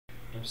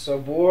I'm so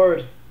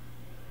bored.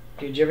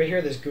 Dude, did you ever hear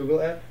of this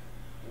Google app?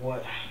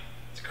 What?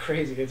 It's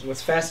crazy.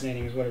 What's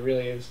fascinating is what it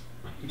really is.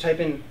 You type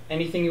in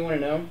anything you want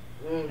to know,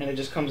 and it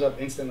just comes up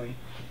instantly.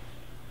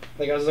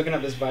 Like, I was looking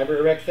up this Viber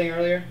Erect thing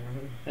earlier,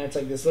 and it's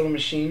like this little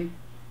machine,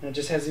 and it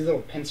just has these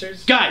little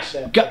pincers. Guys!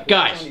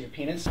 Guys! Your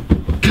penis.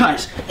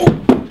 Guys!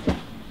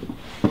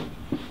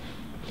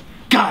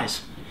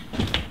 Guys!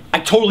 I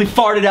totally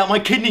farted out my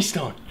kidney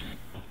stone.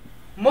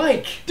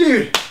 Mike!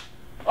 Dude!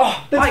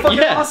 Oh, that's fucking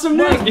awesome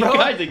news, Mike, bro!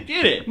 guys, I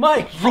did it!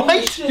 Mike!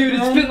 Right? Shit, Dude,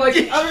 it's been like,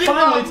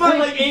 finally, it's been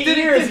like 8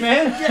 years,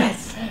 man!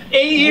 Yes!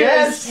 8 years!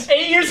 Yes.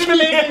 8 years in the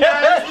making,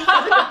 guys!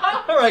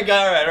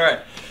 Alright.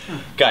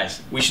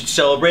 Guys, we should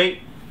celebrate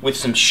with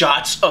some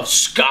shots of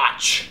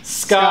Scotch.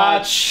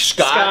 Scotch,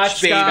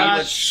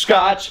 baby.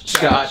 Scotch.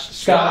 Scotch.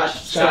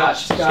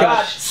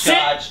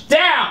 Sit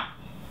down!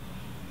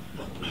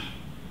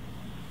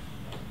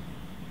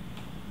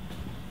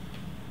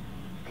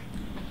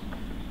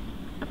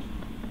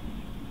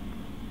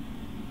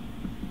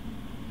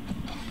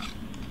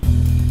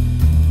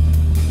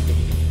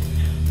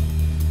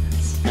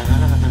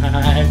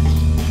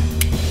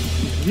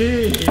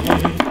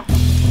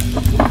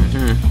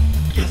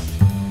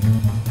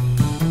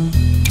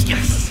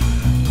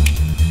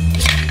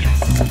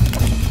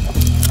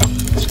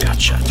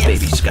 Scotch shots,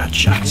 baby. Scotch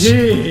shots.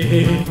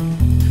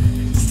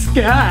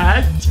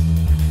 Scotch!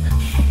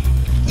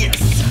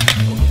 Yes.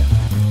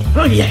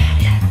 Oh yeah!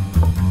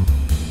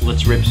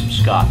 Let's rip some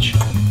scotch.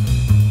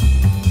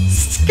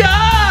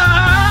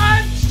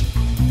 Scotch!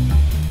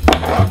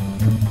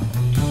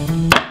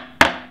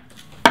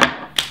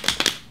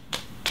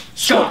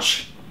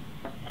 Scotch.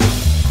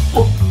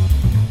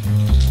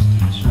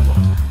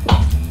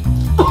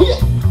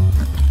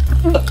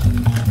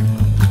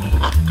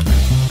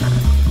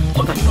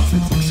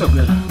 So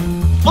good.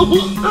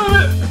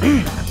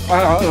 I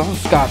love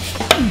Scotch.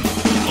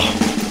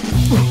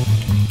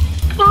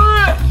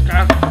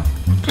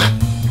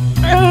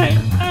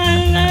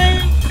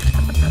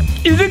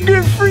 Is it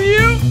good for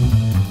you?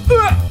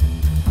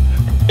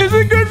 Is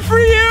it good